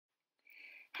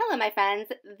Hello, my friends.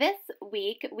 This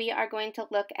week we are going to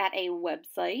look at a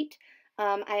website.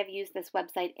 I have used this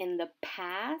website in the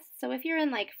past, so if you're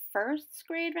in like first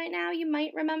grade right now, you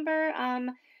might remember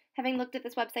having looked at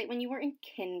this website when you were in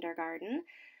kindergarten.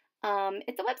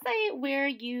 It's a website where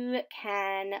you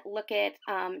can look at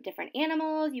different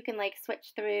animals. You can like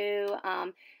switch through.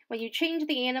 When you change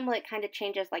the animal, it kind of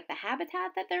changes like the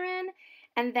habitat that they're in.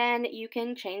 And then you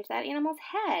can change that animal's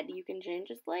head. You can change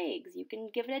its legs. You can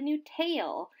give it a new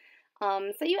tail.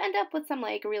 So you end up with some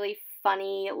like really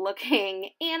funny looking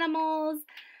animals.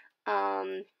 It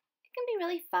can be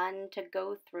really fun to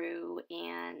go through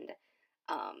and,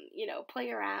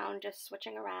 play around, just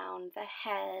switching around the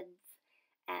heads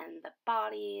and the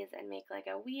bodies and make like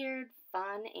a weird,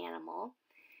 fun animal.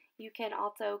 You can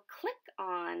also click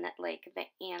on like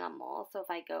the animal. So if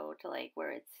I go to like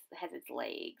where it has its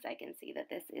legs, I can see that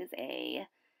this is a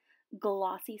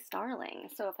glossy starling.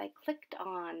 So if I clicked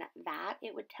on that,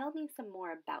 it would tell me some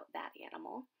more about that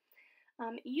animal.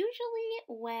 Usually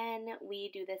when we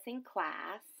do this in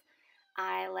class,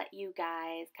 I let you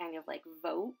guys kind of like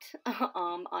vote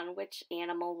on which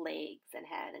animal legs and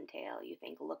head and tail you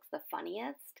think looks the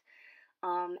funniest.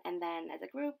 And then as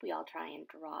a group, we all try and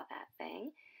draw that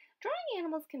thing. Drawing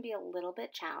animals can be a little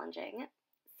bit challenging.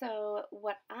 So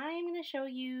what I'm going to show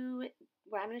you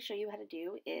how to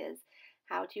do is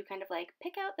how to kind of like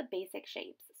pick out the basic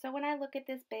shapes. So when I look at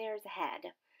this bear's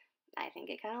head, I think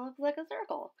it kind of looks like a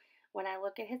circle. When I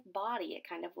look at his body, it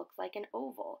kind of looks like an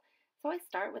oval. So I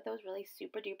start with those really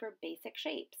super duper basic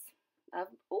shapes of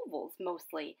ovals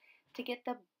mostly to get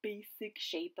the basic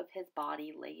shape of his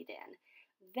body laid in.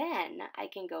 Then I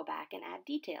can go back and add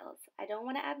details. I don't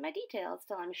want to add my details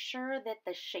till I'm sure that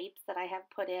the shapes that I have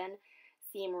put in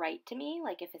seem right to me.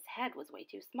 Like if his head was way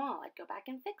too small, I'd go back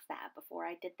and fix that before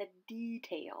I did the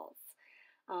details.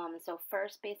 So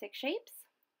first basic shapes,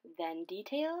 then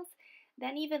details,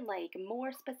 then even like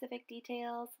more specific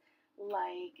details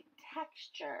like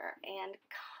texture and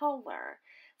color.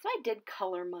 So I did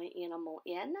color my animal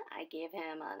in. I gave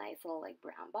him a nice little like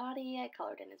brown body. I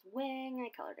colored in his wing. I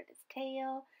colored in his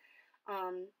tail.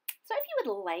 So if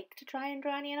you would like to try and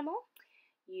draw an animal,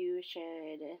 you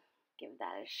should give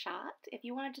that a shot. If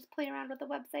you want to just play around with the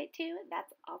website too,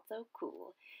 that's also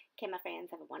cool. Okay, my friends,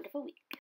 have a wonderful week.